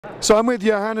So I'm with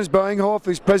Johannes Boeinghoff,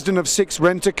 who's president of Sixt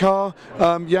Rent-A-Car.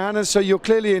 Johannes, so you're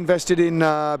clearly invested in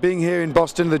being here in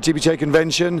Boston at the GBTA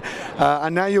convention,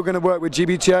 and now you're going to work with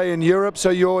GBTA in Europe,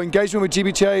 so your engagement with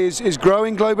GBTA is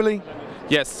growing globally?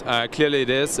 Yes, clearly it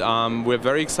is. We're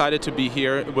very excited to be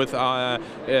here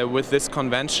with this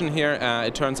convention here.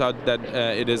 It turns out that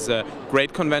it is a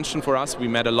great convention for us. We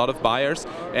met a lot of buyers,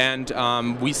 and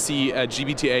we see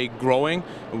GBTA growing.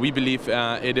 We believe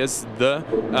it is the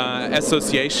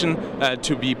association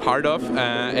to be part of,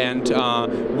 and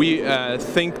we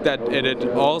think that it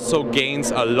also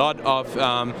gains a lot of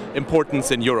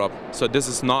importance in Europe. So this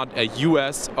is not a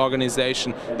US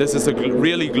organization, this is a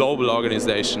really global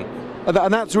organization.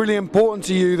 And that's really important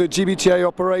to you, that GBTA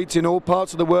operates in all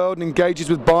parts of the world and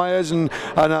engages with buyers and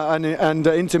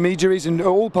intermediaries in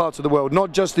all parts of the world,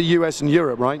 not just the US and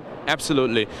Europe, right?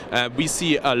 Absolutely. We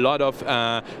see a lot of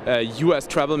US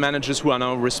travel managers who are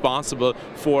now responsible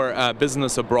for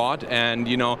business abroad, and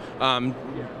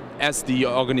as the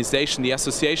organization, the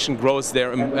association grows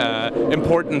their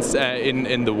importance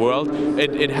in the world,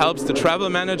 it helps the travel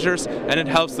managers and it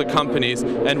helps the companies.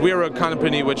 And we're a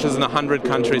company which is in 100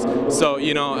 countries, so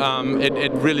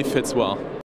it really fits well.